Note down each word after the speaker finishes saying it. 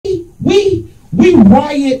We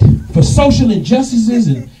riot for social injustices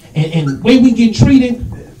and way we get treated,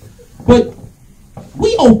 but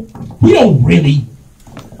we don't really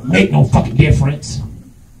make no fucking difference.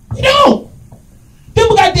 We don't. Them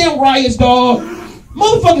goddamn riots, dog.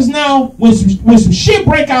 Motherfuckers now, when some shit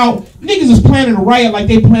break out, niggas is planning a riot like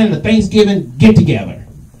they planning a Thanksgiving get together.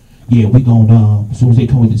 Yeah, we gonna as soon as they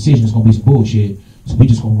come with decisions, it's gonna be some bullshit. So we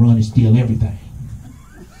just gonna run and steal everything.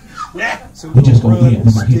 So we just gonna hit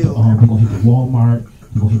the Walmart,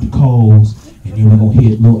 we're gonna hit the Kohl's, and then we're gonna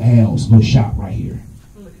hit Little Al's little shop right here.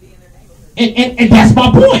 And that's my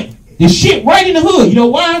point. This shit right in the hood. You know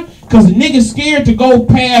why? Because the niggas scared to go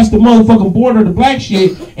past the motherfucking border of the black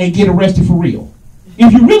shit and get arrested for real.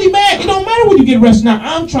 If you're really mad, it don't matter when you get arrested. Now,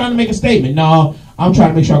 I'm trying to make a statement. No, I'm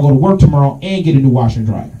trying to make sure I go to work tomorrow and get a new washer and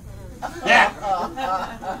dryer.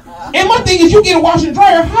 And my thing is, you get a washer and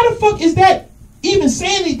dryer, how the fuck is that even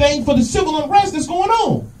saying anything for the civil unrest that's going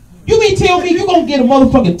on? You mean tell me you gonna get a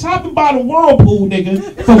motherfucking top and bottom whirlpool,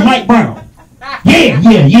 nigga, for Mike Brown? Yeah,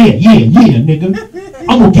 nigga.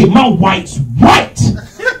 I'm gonna get my whites white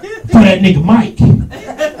for that nigga Mike.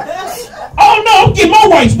 Oh no, I'm getting my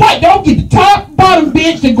whites white. I'll get the top, bottom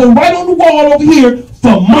bench that go right on the wall over here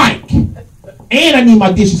for Mike. And I need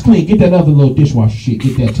my dishes clean. Get that other little dishwasher shit.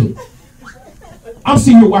 Get that too. I'm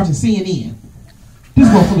sitting here watching CNN. This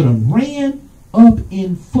motherfucker done ran up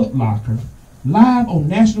in Foot Locker live on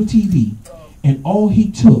national TV, and all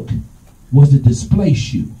he took was the display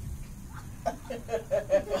shoe.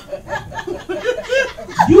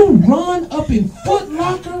 You run up in Foot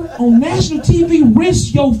Locker on national TV,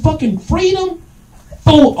 risk your fucking freedom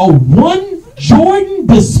for a one Jordan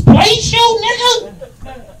display shoe, nigga?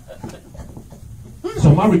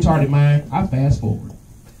 So my retarded mind, I fast forward.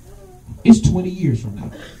 It's 20 years from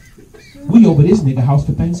now. We over this nigga house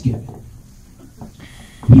for Thanksgiving.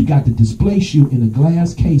 He got the display shoe in a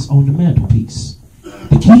glass case on the mantelpiece.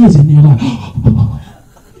 The kids in there like,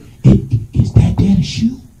 is that daddy's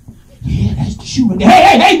shoe? Yeah, that's the shoe right there.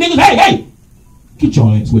 Hey, niggas, hey! Get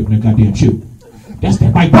your ass away from that goddamn shoe. That's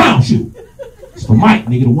that Mike Brown shoe. It's for Mike,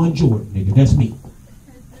 nigga, the one Jordan, nigga, that's me.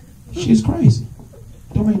 Shit's crazy.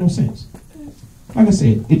 Don't make no sense. Like I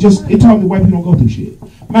said, it taught me white people don't go through shit.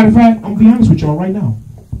 Matter of fact, I'm gonna be honest with y'all right now.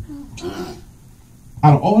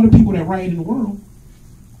 Out of all the people that riot in the world,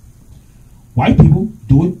 white people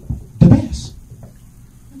do it the best.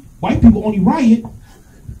 White people only riot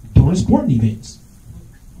during sporting events.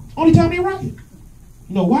 Only time they riot.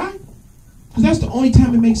 You know why? Because that's the only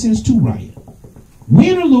time it makes sense to riot.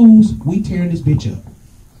 Win or lose, we tearing this bitch up.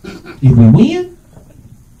 If we win,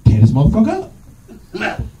 tear this motherfucker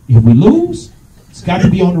up. If we lose, it's got to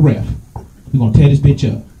be on the ref. We're going to tear this bitch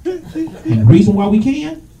up. And the reason why we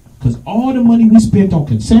can, because all the money we spent on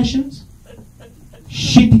concessions,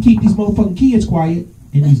 shit to keep these motherfucking kids quiet,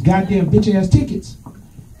 and these goddamn bitch ass tickets,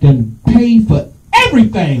 done paid for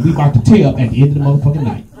everything we about to tear up at the end of the motherfucking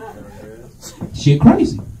night. Shit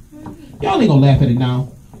crazy. Y'all ain't gonna laugh at it now,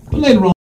 but later on.